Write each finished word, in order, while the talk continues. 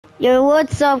Yo,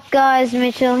 what's up guys,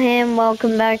 Mitchell here, and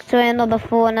welcome back to another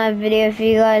Fortnite video for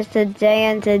you guys today.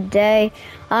 And today,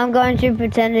 I'm going to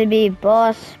pretend to be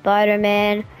Boss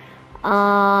Spider-Man. But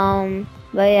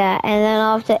yeah, and then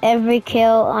after every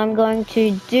kill, I'm going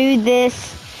to do this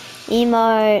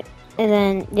emote, and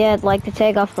then, yeah, I'd like to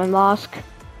take off my mask.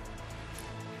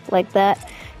 Like that.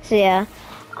 So yeah.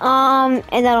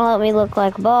 And that'll help me look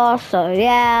like a boss, so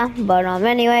yeah. But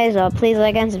anyways, please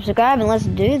like and subscribe, and let's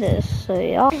do this. So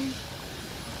yeah.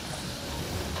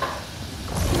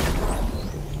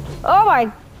 Oh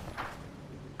my!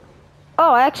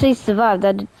 Oh, I actually survived.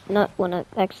 I did not want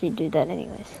to actually do that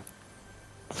anyways.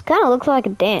 This kind of looks like a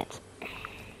dance.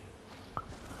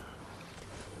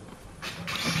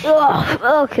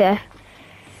 Oh, okay.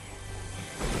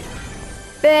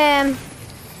 Bam!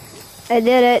 I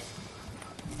did it.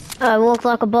 I look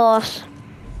like a boss.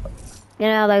 You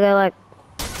know, they go like,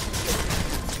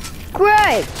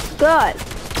 great! God!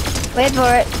 Wait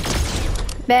for it.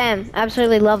 Bam!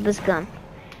 Absolutely love this gun.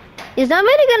 Is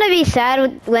nobody gonna be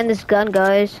sad when this gun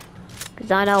goes? Because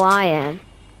I know I am.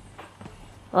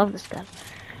 Love this gun.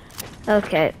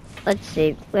 Okay, let's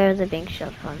see. Where is it being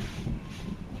shot from?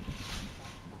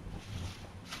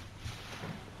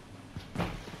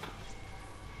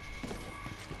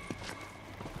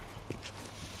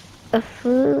 A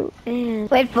fool and...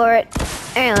 Wait for it.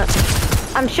 Hang on.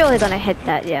 I'm surely gonna hit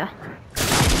that, yeah.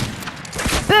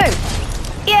 Boom!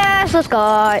 Yes, let's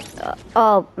go!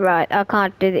 Oh, right. I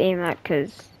can't do the emote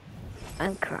because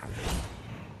I'm crime.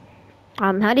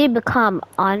 How do you become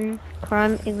on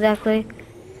crime exactly?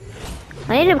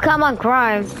 I need to become on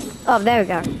crime. Oh, there we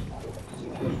go.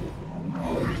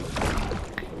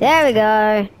 There we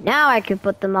go. Now I can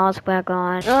put the mask back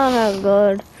on. Oh my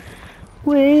god.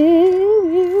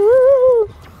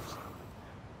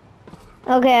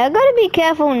 Okay, I gotta be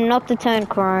careful not to turn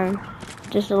chrome.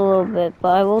 Just a little bit,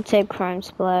 but I will take chrome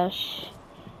splash.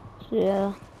 So,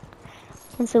 yeah.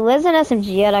 And so where's an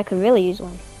SMG yet? I could really use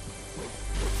one.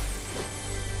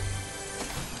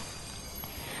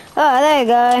 Oh, there you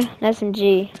go. An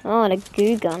SMG. Oh, and a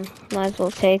goo gun. Might as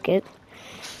well take it.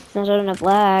 Since I don't have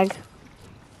lag.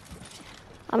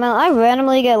 I mean, I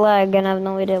randomly get lag and I have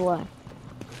no idea why.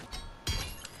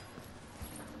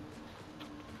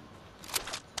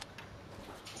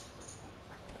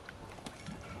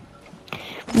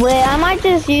 Wait, I might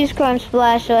just use Chrome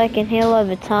Splash so I can heal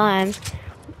over time.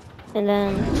 And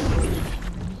then...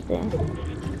 yeah.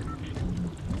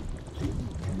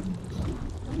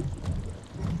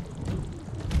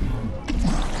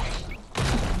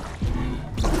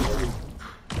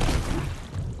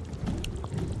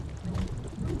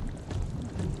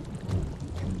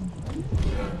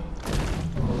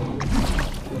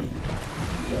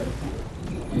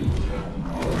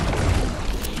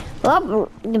 Well,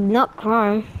 not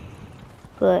crime,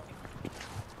 but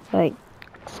like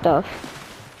stuff.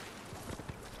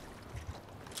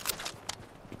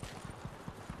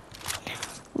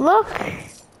 Look,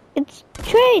 it's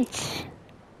traits.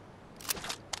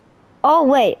 Oh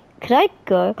wait, could I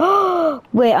go?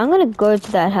 Wait, I'm gonna go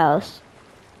to that house.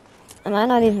 I might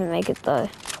not even make it though.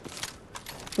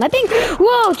 I think.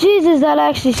 Whoa, Jesus, that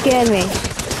actually scared me.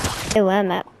 Hey, where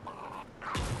am I?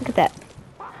 Look at that.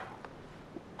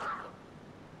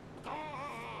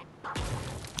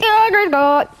 Oh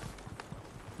God.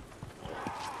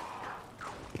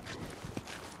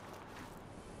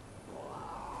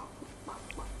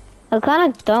 I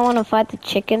kind of don't want to fight the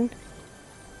chicken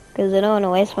because I don't want to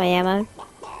waste my ammo.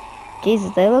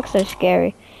 Jesus, they look so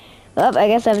scary. Well, I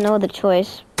guess I have no other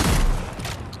choice.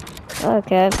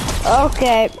 Okay.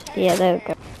 Okay. Yeah, there we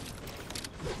go.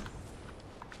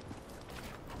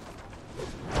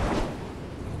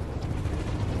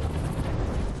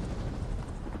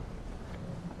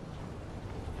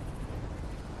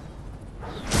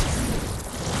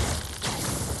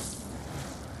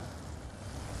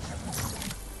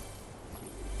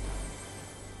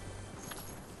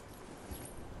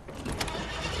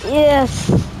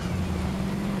 Yes!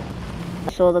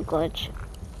 I saw the glitch.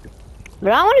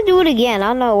 But I want to do it again, I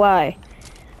don't know why.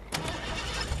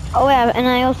 Oh yeah, and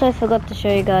I also forgot to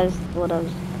show you guys what I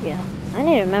was... yeah, I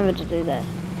need to remember to do that.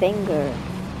 Finger.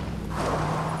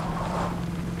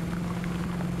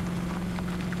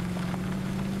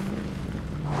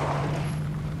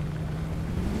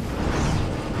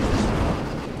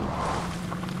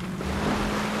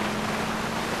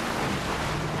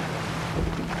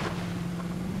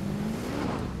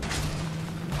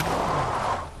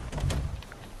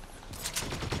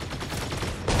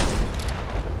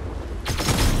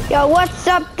 Yo, what's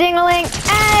up, Dingling?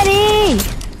 Addy!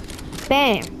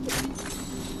 Bam.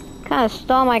 Kinda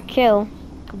stole my kill,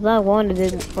 because I wanted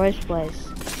it in the first place.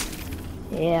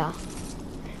 Yeah.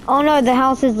 Oh no, the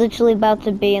house is literally about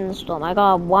to be in the storm. I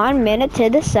got 1 minute to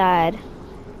decide.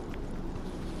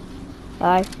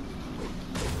 Bye.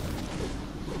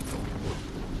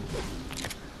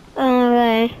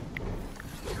 Okay.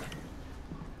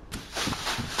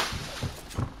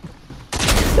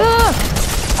 Ah!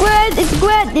 Gwen! It's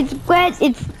Gwen! It's Gwen!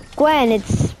 It's Gwen!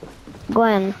 It's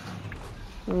Gwen.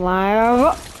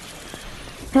 Why?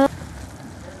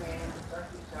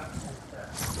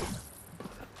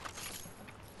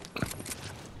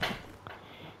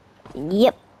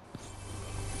 Yep.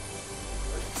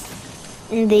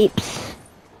 Deeps.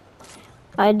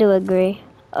 I do agree.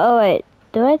 Oh wait,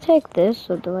 do I take this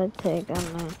or do I take, I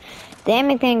don't know. The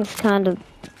aiming thing's kind of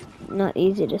not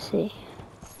easy to see.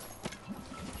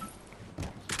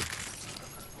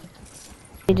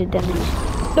 Need damage.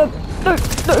 No, no, no,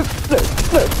 no,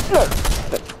 no, no.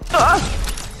 Ah!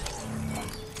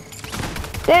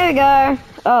 There we go.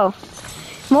 Oh,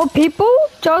 more people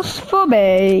just for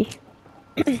me.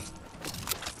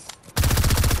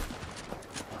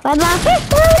 Where's my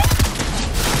sister?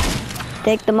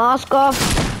 Take the mask off.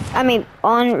 I mean,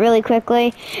 on really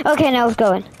quickly. Okay, now it's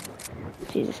going.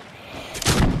 Jesus.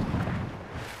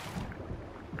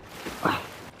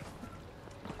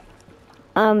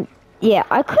 Yeah,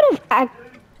 I could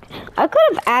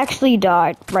have actually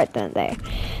died right then and there.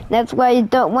 That's why you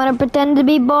don't want to pretend to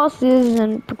be bosses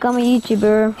and become a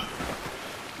YouTuber.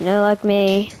 You know, like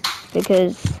me.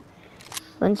 Because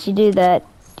once you do that,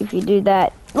 if you do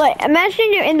that, like,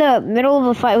 imagine you're in the middle of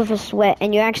a fight with a sweat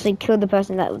and you actually killed the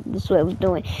person that the sweat was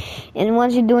doing. And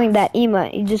once you're doing that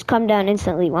emote, you just come down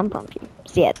instantly, one pump you.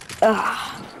 See it.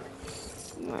 Ugh.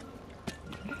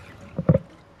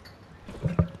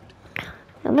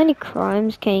 How many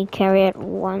crimes can you carry at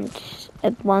once?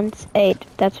 At once? 8.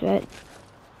 That's right.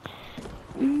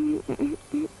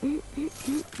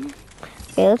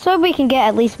 Okay, let's hope we can get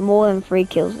at least more than 3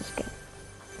 kills this game.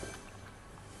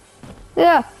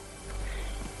 Yeah.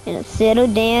 And I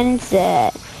settled down and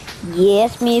said,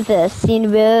 yes, me if I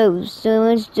seen rose.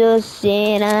 Someone's just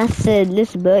saying, I said,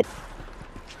 listen, but.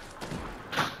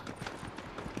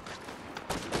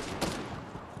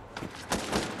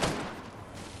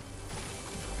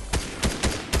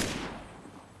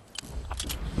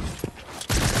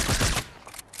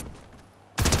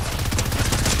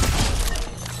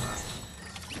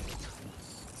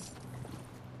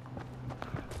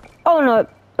 Oh no,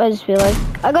 I just realized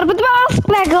I gotta put the mask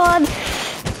back on.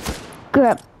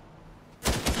 Crap.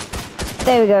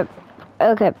 There we go.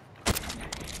 Okay.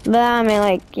 But I mean,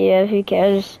 like, yeah, who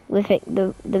cares?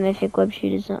 The mythic web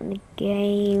shooter's not in the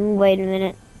game. Wait a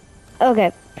minute.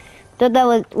 Okay. Thought that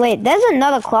was, wait, there's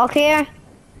another clock here?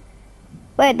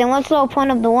 Wait, then what's the whole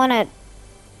point of the one at,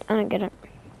 I don't get it.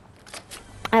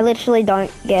 I literally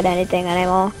don't get anything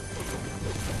anymore.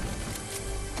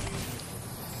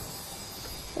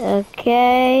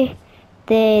 Okay,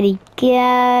 there you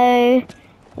go,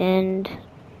 and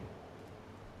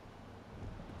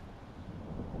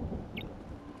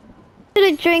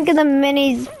I'm drink of the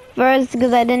minis first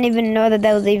because I didn't even know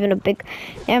that was even a big.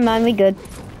 Never mind, we good.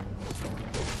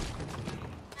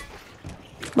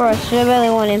 Bro, I should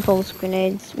really want impulse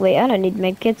grenades. Wait, I don't need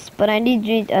medkits, but I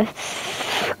need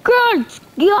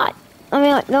God. I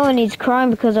mean, like, no one needs crime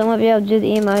because I won't be able to do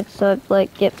the emotes. So,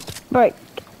 like, yep, bro.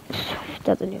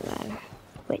 Doesn't even matter.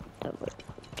 Wait, no, wait.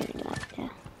 Give me that, yeah.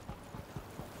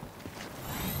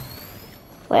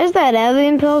 Where's that other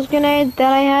impulse grenade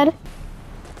that I had?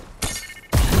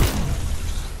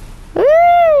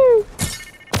 Woo!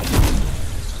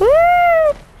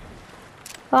 Woo!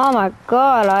 Oh my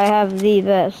god, I have the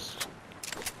best.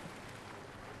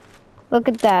 Look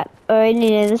at that.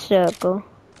 Already in the circle.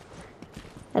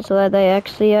 That's why they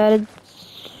actually added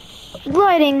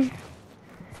lighting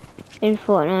in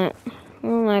Fortnite.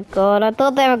 Oh my god, I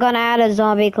thought they were gonna add a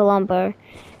zombie Columbo.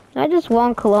 I just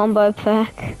want Columbo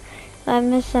pack. I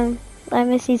miss him. I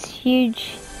miss his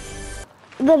huge.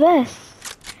 The best.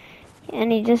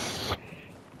 And he just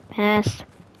passed.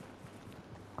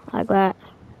 Like that.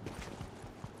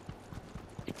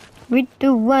 We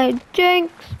do what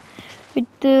jinx. We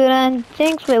do that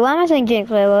jinx. Wait, why am I saying jinx?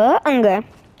 Wait, what? Okay.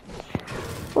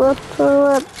 What?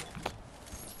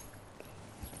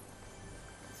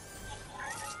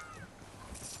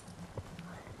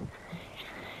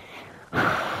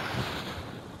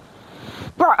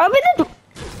 Bro, open the door.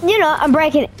 You know, I'm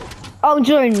breaking it. Oh,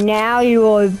 so now you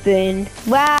open.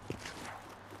 Wow.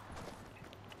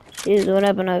 Jeez, what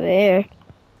happened over here?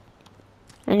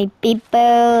 Any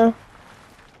people?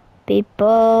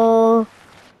 People.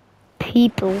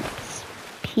 Peoples.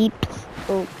 Peeps.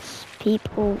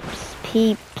 Peoples.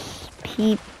 Peeps.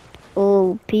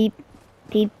 People.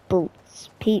 Peoples.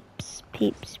 Peeps,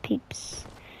 peeps, peeps.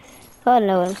 I don't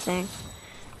know what I'm saying.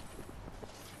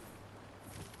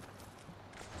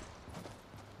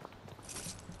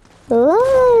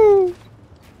 Ooh.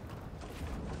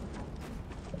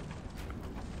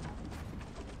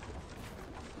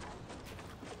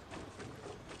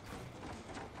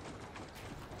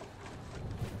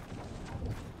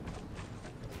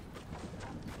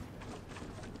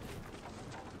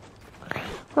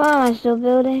 Why am I still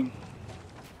building?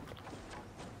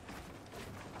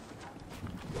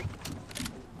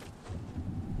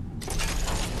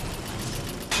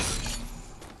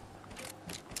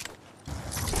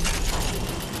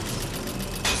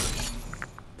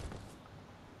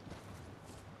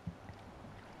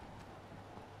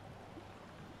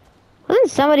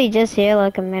 Wasn't somebody just here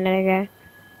like a minute ago?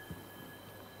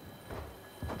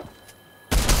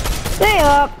 There you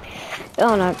are!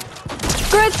 Oh no.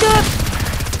 Great good!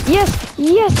 Yes!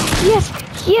 Yes!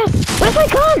 Yes! Yes! Where's my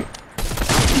gun?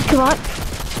 Come on.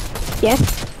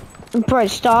 Yes. Bro,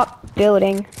 stop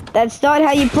building. That's not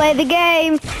how you play the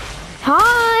game!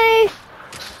 Hi!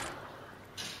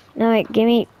 No, wait, give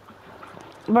me...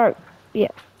 Bro, yeah.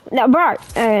 No, bro!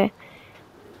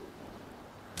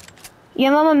 Yeah,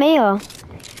 Mama Mia.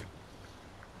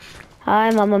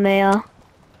 Hi, Mama Mia.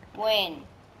 When?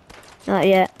 Not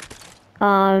yet.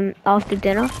 After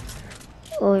dinner.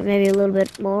 Or maybe a little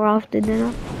bit more after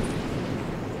dinner.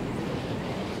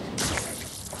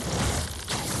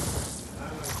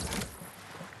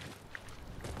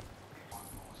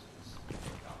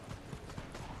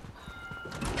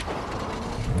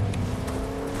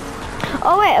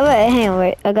 Oh, wait, hang on,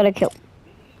 wait. I gotta kill.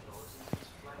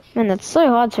 Man, that's so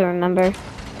hard to remember.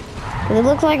 'Cause it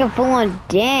looks like a full-on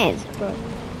dance, bro.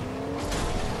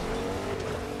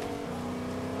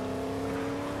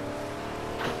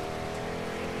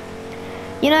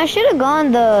 You know, I should have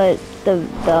gone the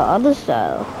other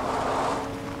style.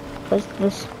 Was the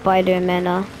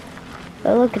Spider-Man,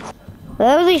 but look, it's...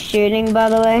 That was he shooting, by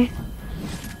the way.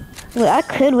 Wait, I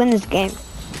could win this game.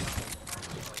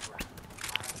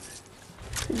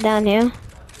 Down here.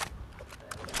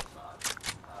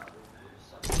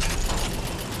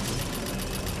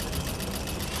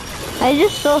 I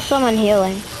just saw someone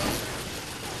healing.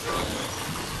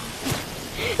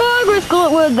 Oh,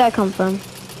 Griscoll, where did that come from?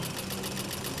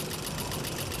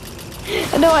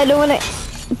 No, I don't want to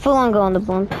full on go on the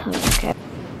bump. Okay.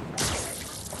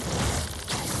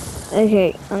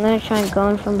 Okay, I'm gonna try and go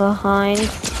in from behind.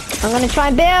 I'm gonna try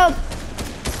and build!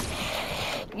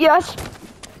 Yes!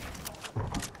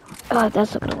 Oh,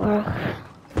 that's not gonna work.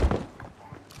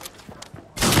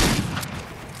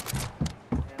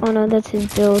 Oh no, that's his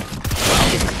build.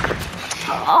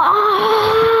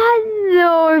 Oh,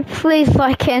 no, please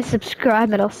like and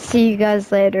subscribe and I'll see you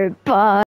guys later. Bye.